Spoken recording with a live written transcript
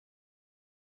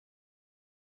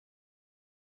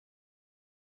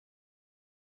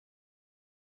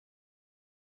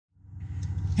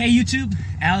Hey YouTube,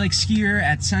 Alex here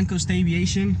at Suncoast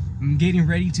Aviation. I'm getting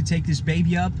ready to take this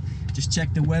baby up. Just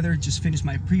checked the weather, just finished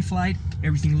my pre-flight.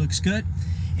 Everything looks good.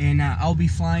 And I'll be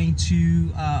flying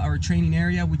to our training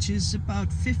area, which is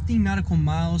about 15 nautical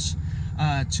miles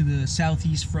to the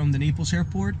southeast from the Naples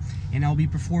airport. And I'll be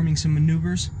performing some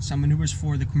maneuvers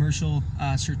for the commercial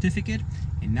certificate.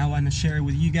 And now I'm gonna share it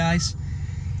with you guys.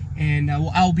 And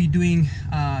I'll be doing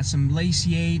some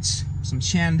lazy eights, some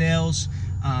Chandelles,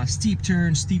 steep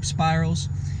turns, steep spirals.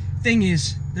 Thing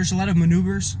is, there's a lot of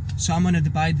maneuvers, so I'm gonna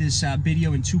divide this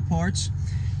video in two parts.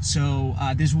 So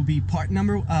this will be part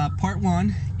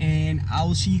 1, and I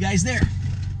will see you guys there.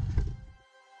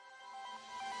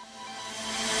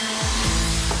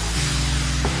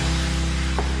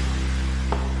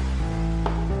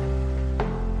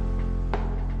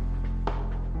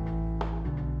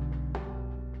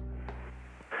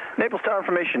 Naples Tower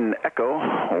Information Echo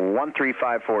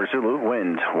 1354 Zulu,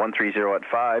 wind 130 at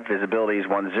 5, visibility is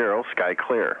 10, sky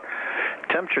clear.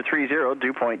 Temperature 30,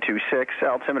 dew point 26,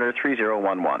 altimeter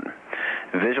 3011.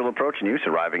 Visual approach and use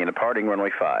arriving and departing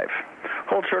runway 5.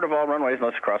 Hold short of all runways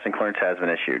unless a crossing clearance has been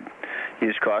issued.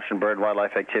 Use caution, bird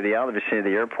wildlife activity out of the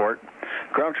vicinity of the airport.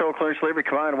 Ground control clearance delivery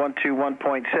combined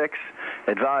 121.6.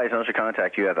 Advise unless you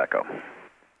contact you have Echo.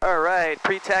 Alright,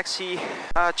 pre-taxi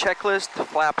checklist,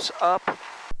 flaps up.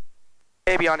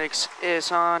 Avionics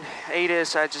is on,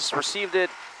 ATIS, I just received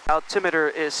it, altimeter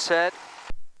is set,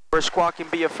 we're squawking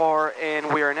BFR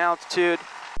and we are in altitude.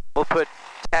 We'll put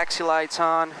taxi lights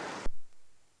on,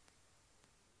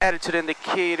 attitude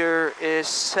indicator is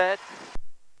set,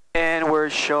 and we're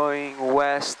showing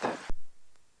west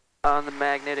on the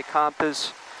magnetic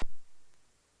compass,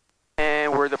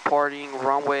 and we're departing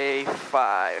runway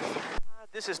 5.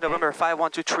 This is November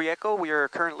 5123 Echo. We are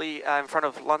currently in front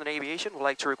of London Aviation. We'd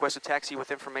like to request a taxi with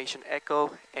information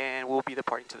Echo, and we'll be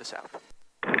departing to the south.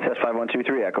 That's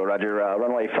 5123 Echo, roger.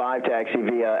 Runway 5, taxi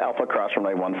via Alpha, cross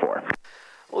runway 14.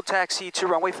 We'll taxi to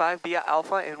runway 5 via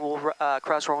Alpha, and we'll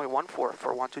cross runway 14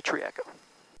 for 123 Echo.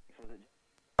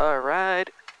 Alright,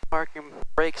 parking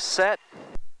brake set.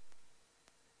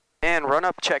 And run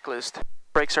up checklist.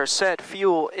 Brakes are set,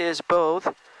 fuel is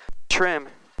both. Trim,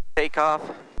 takeoff.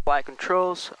 Flight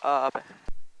controls, up,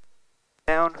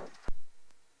 down,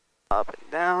 up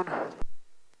and down.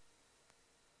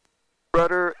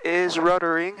 Rudder is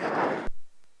ruddering.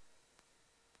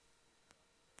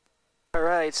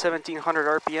 Alright,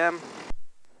 1700 RPM.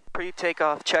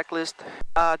 Pre-takeoff checklist.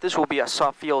 This will be a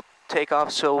soft field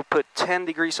takeoff, so we'll put 10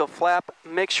 degrees of flap.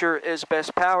 Mixture is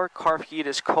best power, carb heat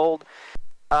is cold.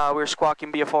 We're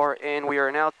squawking BFR and we are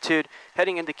in altitude.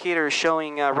 Heading indicator is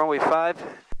showing runway 5.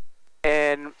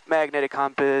 And magnetic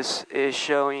compass is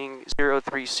showing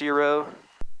 030.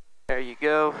 There you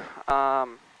go.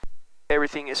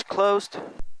 Everything is closed.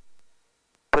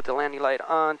 Put the landing light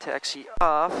on, taxi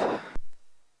off.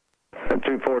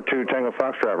 242 Tango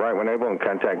Foxtrot, right when able, and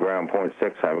contact ground point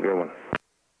 6. Have a good one.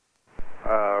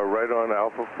 Right on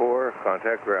Alpha 4,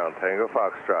 contact ground, Tango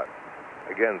Foxtrot.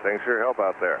 Again, thanks for your help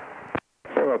out there.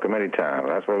 You're welcome anytime.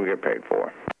 That's what we get paid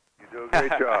for. You do a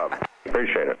great job.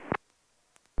 Appreciate it.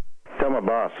 Tell my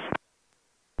boss.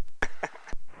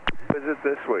 Visit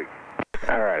this week.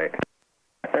 Alrighty.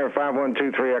 Air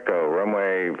 5123 Echo,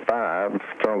 runway 5.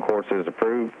 Throwing course is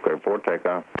approved. Clear for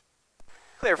takeoff.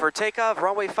 Clear for takeoff,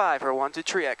 runway 5 for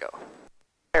 123 Echo.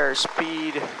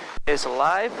 Airspeed is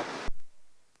alive.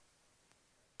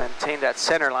 Maintain that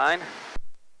center line.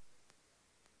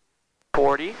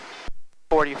 40,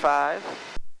 45,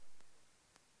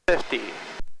 50.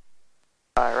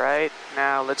 Alright,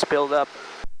 now let's build up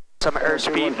some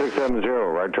airspeed. 1670,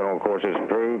 right turn on course is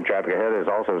approved. Traffic ahead is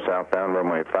also southbound,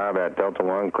 runway 5 at Delta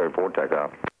 1, clear for takeoff.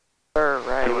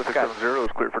 Alright, we've got 1670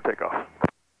 is clear for takeoff.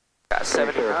 Got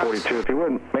 70 knots. 42, if you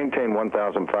would, maintain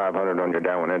 1,500 on your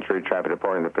downwind entry. Traffic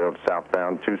departing the field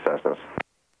southbound, 2 Cessnas.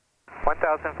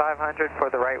 1,500 for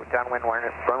the right downwind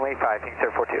runway 5, King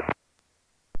Sir 42.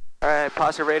 Alright,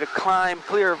 positive rate of climb,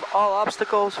 clear of all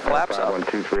obstacles, flaps up.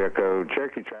 5123 Echo,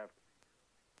 Cherokee traffic.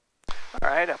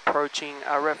 Alright, approaching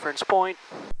our reference point.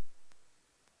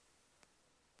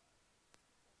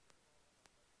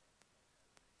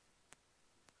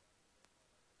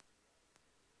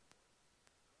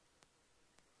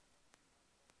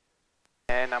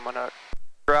 And I'm gonna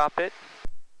drop it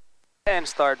and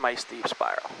start my steep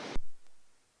spiral.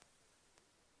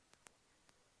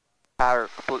 Power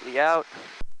completely out.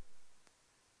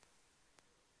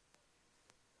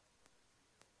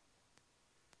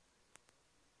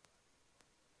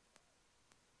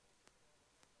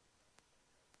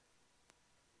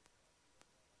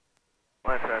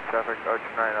 Left-hand traffic, Archer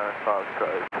 9 on Fox,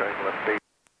 showing left 8.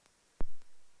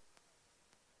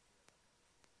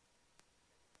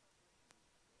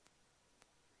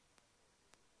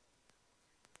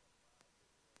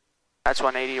 That's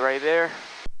 180 right there.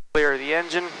 Clear the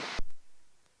engine.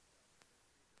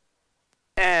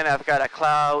 And I've got a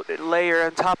cloud layer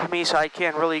on top of me, so I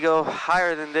can't really go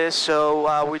higher than this.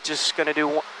 So we're just gonna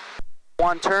do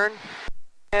one turn,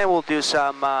 and we'll do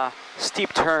some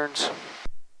steep turns.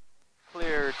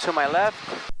 Clear to my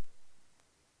left.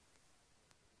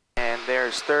 And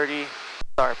there's 30.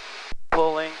 Start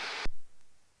pulling.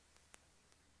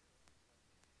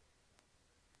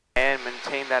 And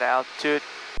maintain that altitude.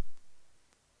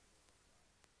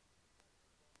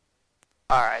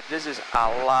 Alright, this is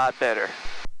a lot better.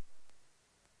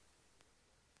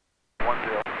 10.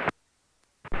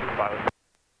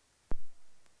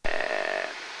 And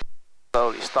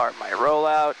slowly start my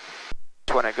rollout.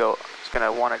 It's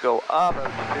gonna wanna go up.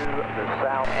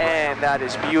 And that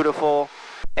is beautiful.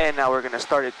 And now we're gonna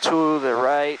start it to the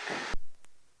right.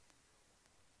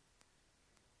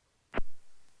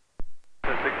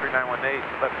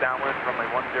 63918, left downwind, runway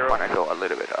 10. Wanna go a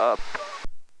little bit up.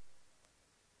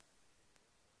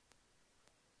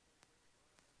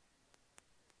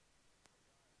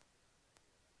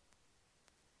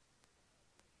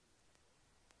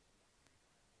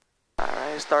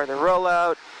 Alright, start the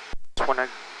rollout. Just wanna.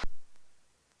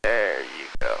 There you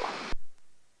go.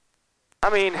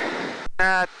 I mean,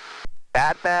 not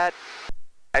that bad.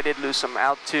 I did lose some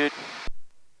altitude.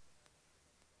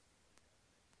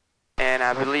 And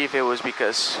I believe it was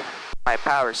because my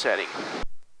power setting.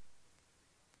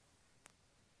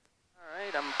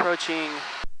 Alright, I'm approaching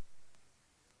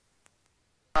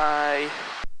my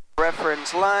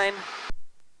reference line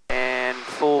and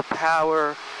full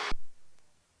power.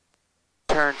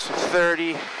 Turn to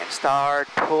 30 and start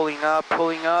pulling up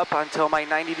until my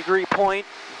 90-degree point,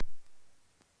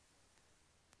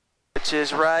 which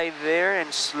is right there,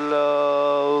 and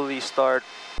slowly start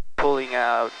pulling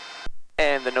out.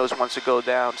 And the nose wants to go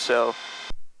down, so.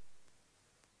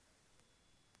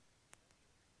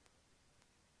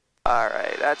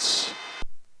 Alright, that's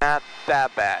not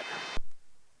that bad.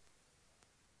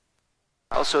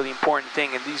 Also, the important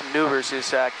thing in these maneuvers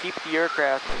is keep the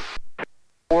aircraft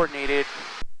coordinated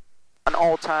on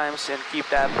all times and keep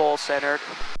that ball centered.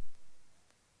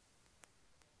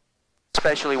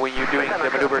 Especially when you're doing the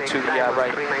maneuver to the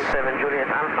right. 397 Juliet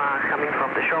Alpha coming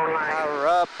from the shoreline. Power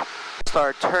up,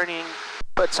 start turning,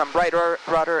 put some right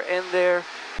rudder in there,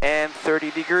 and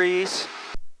 30 degrees.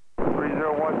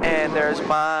 301. And there's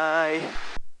my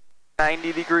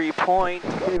 90-degree point.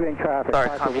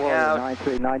 Start coming out.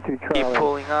 Keep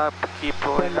pulling up, keep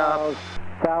pulling up.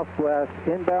 Southwest,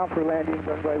 inbound for landing,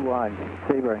 runway 1,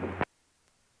 Sebring.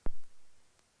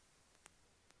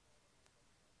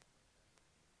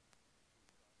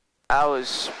 I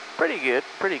was pretty good.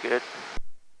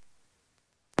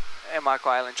 And Marco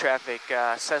Island traffic,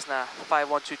 Cessna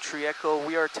 5123 Echo.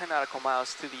 We are 10 nautical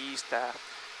miles to the east,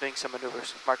 doing some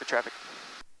maneuvers. Marco traffic.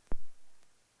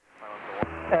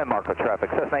 And Marco traffic,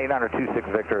 Cessna 8926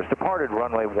 Victor has departed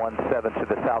runway 17 to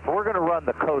the south. We're going to run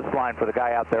the coastline for the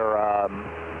guy out there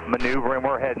maneuvering.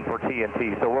 We're heading for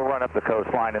TNT, so we'll run up the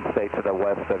coastline and stay to the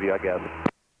west of you, I guess.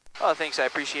 Oh, thanks, I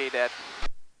appreciate that.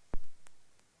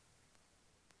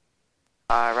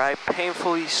 Alright,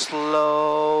 painfully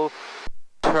slow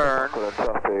turn.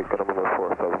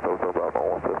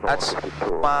 That's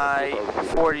my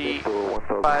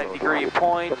 45-degree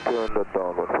point.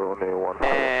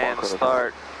 And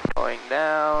start going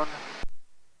down.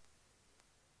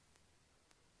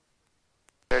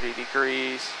 30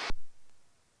 degrees.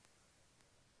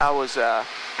 That was a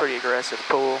pretty aggressive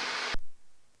pull.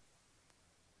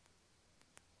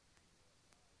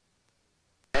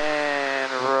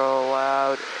 And roll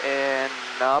out and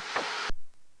up.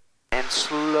 And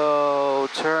slow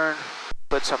turn.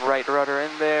 Put some right rudder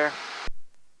in there.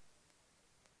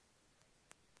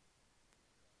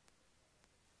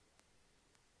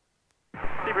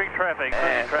 Sebring traffic.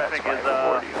 And Traffic is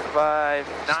 45.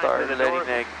 Start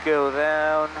letting it go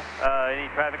down. any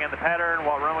traffic in the pattern.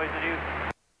 What runways did you?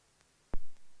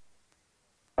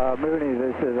 Mooney,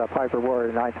 this is Piper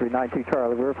Warrior 9392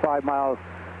 Charlie. We're 5 miles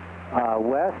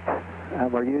west,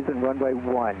 and we're using runway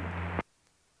 1.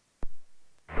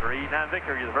 39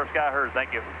 Victor, you're the first guy I heard.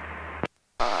 Thank you.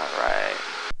 Alright.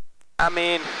 I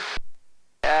mean,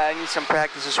 I need some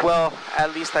practice as well.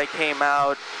 At least I came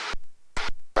out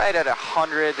right at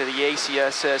 100. The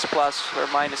ACS says plus or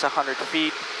minus 100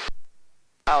 feet.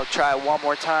 I'll try one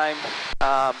more time,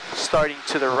 starting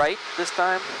to the right this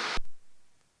time.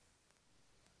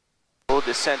 We'll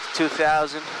descend to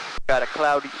 2000. Got a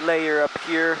cloudy layer up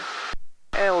here.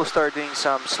 And we'll start doing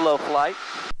some slow flight.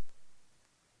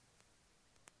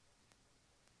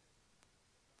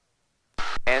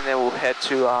 And then we'll head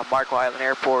to Marco Island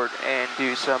Airport and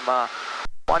do some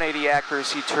 180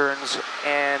 accuracy turns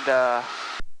and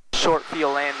short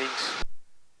field landings.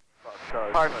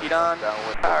 Hard feet on,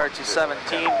 power to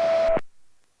 17.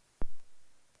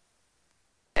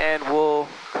 And we'll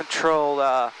control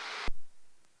the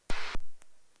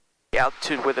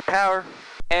altitude with the power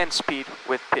and speed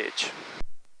with pitch.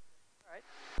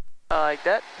 Alright, like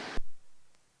that.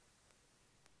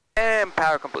 And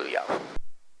power completely off.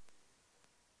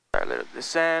 Start a little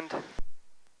descend.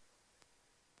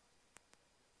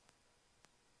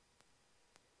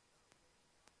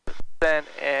 Descend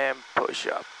and push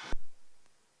up.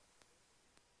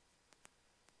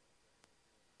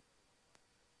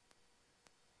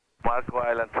 Marco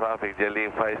Island traffic, Jelly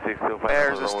 562.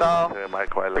 There's a stall.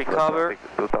 Recover.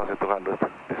 2200,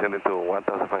 descending to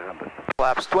 1500.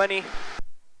 Flaps 20.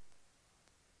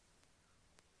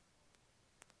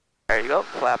 There you go,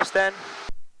 flaps 10.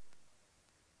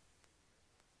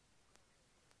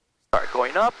 Start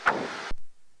going up.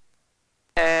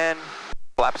 And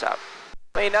flaps out.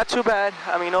 I mean, not too bad.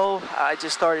 I mean, I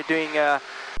just started doing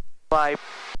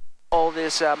all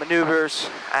these maneuvers.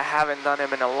 I haven't done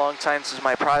them in a long time since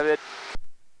my private.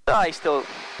 So I still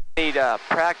need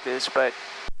practice, but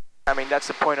I mean, that's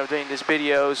the point of doing these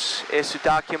videos, is to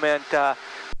document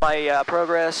my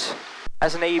progress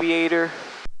as an aviator.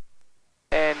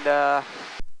 And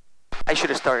I should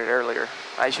have started earlier.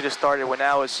 I should have started when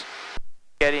I was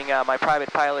getting my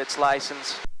private pilot's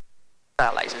license.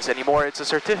 Not license anymore, it's a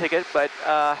certificate, but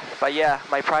yeah,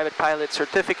 my private pilot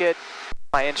certificate,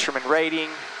 my instrument rating,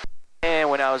 and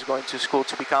when I was going to school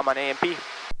to become an A&P.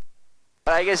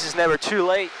 But I guess it's never too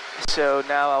late, so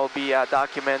now I'll be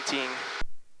documenting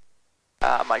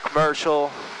my commercial,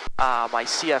 my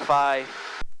CFI.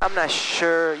 I'm not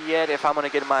sure yet if I'm going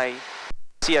to get my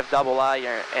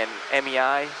CFII and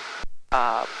MEI,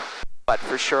 but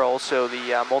for sure also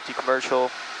the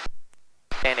multi-commercial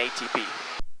and ATP.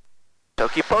 So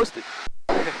keep posted.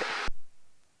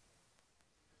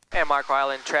 And Marco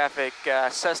Island traffic,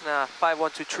 Cessna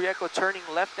 5123 Echo turning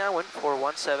left downwind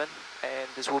 417, and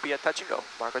this will be a touch and go,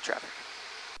 Marco traffic.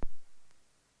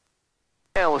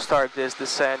 And we'll start this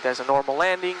descent as a normal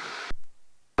landing,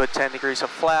 put 10 degrees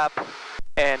of flap,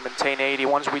 and maintain 80.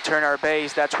 Once we turn our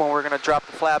base, that's when we're going to drop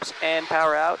the flaps and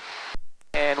power out,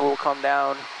 and we'll come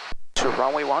down to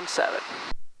runway 17.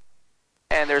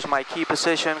 And there's my key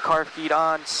position, car feet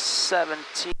on,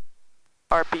 17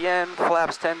 RPM,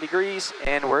 flaps 10 degrees,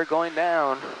 and we're going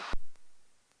down.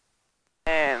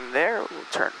 And there, we'll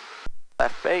turn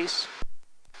left base.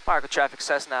 Marco traffic,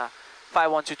 Cessna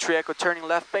 5123 Echo turning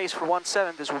left base for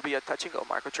 17. This will be a touch and go,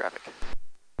 Marco traffic.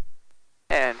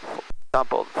 And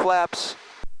dump all the flaps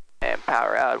and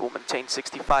power out. We'll maintain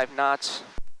 65 knots.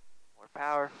 More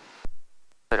power,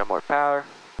 a little more power,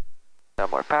 a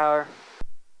little more power.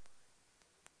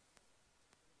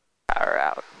 Power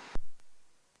out.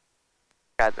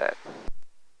 Got that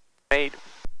made.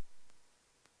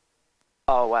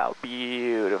 Oh wow,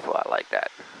 beautiful. I like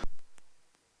that.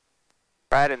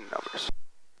 Right in the numbers.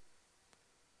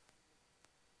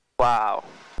 Wow,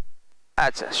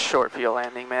 that's a short field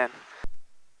landing, man.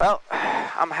 Well,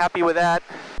 I'm happy with that.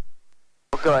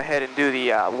 We'll go ahead and do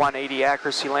the 180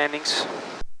 accuracy landings.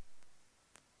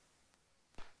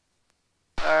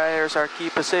 All right, here's our key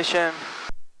position.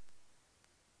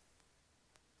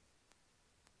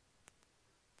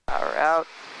 Power out.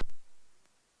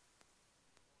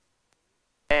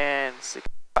 And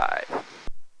 65.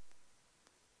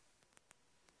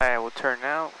 Alright, we'll turn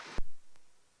now.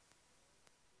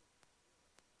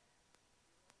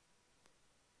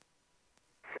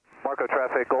 Marco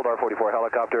traffic, Gold R44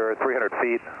 helicopter, 300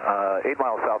 feet, 8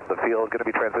 miles south of the field, going to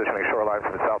be transitioning shoreline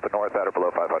from the south to north at or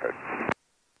below 500.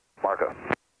 Marco.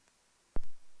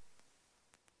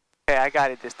 Okay, I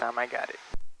got it this time, I got it.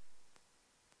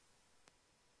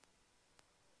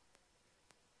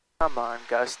 Come on,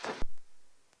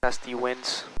 gusty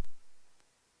winds.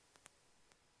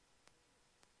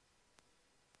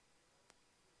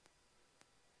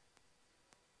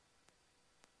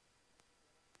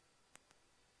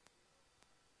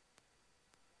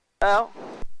 Well,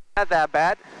 not that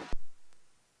bad,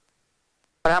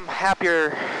 but I'm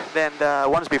happier than the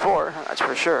ones before, that's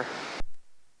for sure.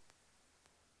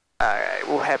 Alright,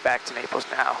 we'll head back to Naples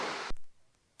now.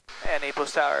 And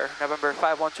Naples Tower, November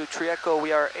 5123 Echo,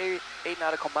 we are 8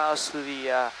 nautical miles to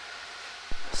the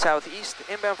southeast,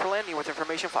 inbound for landing with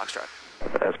information Foxtrot.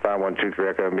 That's 5123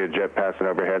 Echo, be a jet passing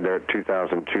overhead there at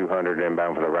 2,200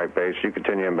 inbound for the right base. You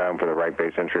continue inbound for the right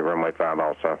base entry, runway 5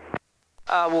 also.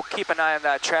 We'll keep an eye on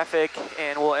that traffic,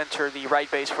 and we'll enter the right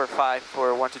base for 5 for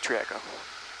 123 Echo.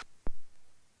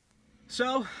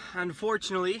 So,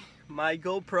 unfortunately, my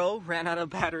GoPro ran out of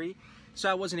battery, so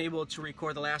I wasn't able to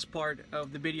record the last part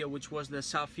of the video, which was the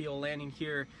Southfield landing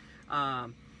here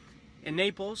in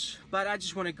Naples. But I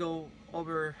just want to go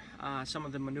over some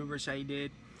of the maneuvers I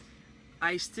did.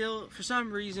 I still, for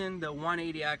some reason, the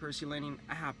 180 accuracy landing,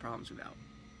 I have problems with that.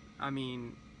 I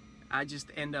mean, I just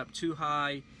end up too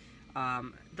high.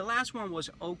 The last one was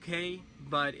okay,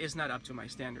 but it's not up to my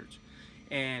standards.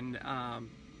 And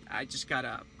I just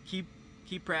gotta keep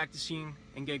practicing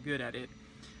and get good at it.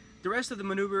 The rest of the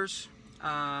maneuvers,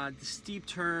 the steep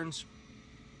turns,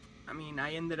 I mean,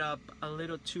 I ended up a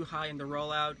little too high in the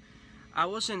rollout. I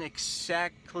wasn't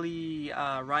exactly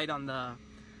right on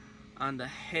the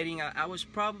heading. I was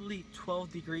probably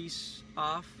 12 degrees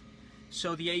off,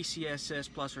 so the ACS says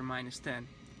plus or minus 10.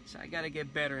 So I gotta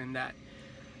get better in that.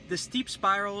 The steep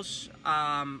spirals,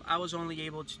 I was only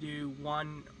able to do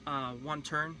one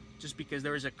turn, just because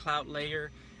there was a cloud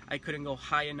layer. I couldn't go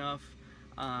high enough.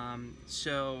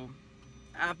 So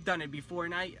I've done it before,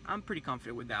 and I'm pretty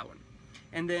confident with that one.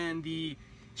 And then the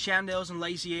Chandelles and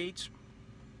Lazy 8s,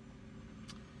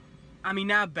 I mean,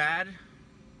 not bad,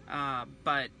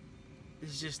 but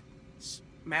it's just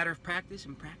a matter of practice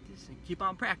and keep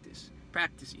on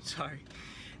practicing, sorry.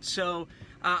 So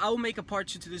I'll make a part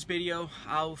 2 to this video.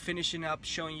 I'll finish it up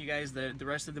showing you guys the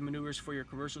rest of the maneuvers for your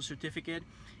commercial certificate,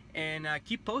 and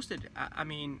keep posted. I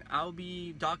mean, I'll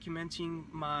be documenting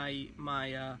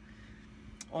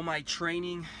all my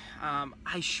training.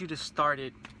 I should have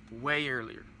started way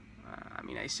earlier. I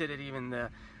mean, I said it even in the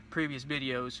previous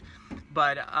videos,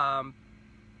 but I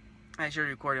should have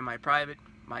recorded my private,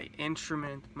 my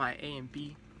instrument, my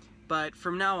A&P. But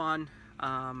from now on,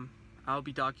 I'll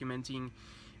be documenting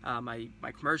my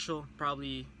commercial,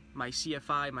 probably my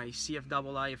CFI, my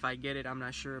CFII if I get it. I'm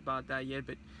not sure about that yet,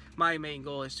 but my main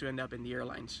goal is to end up in the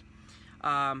airlines.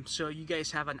 So you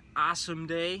guys have an awesome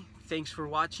day. Thanks for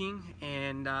watching,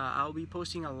 and I'll be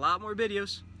posting a lot more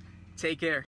videos. Take care.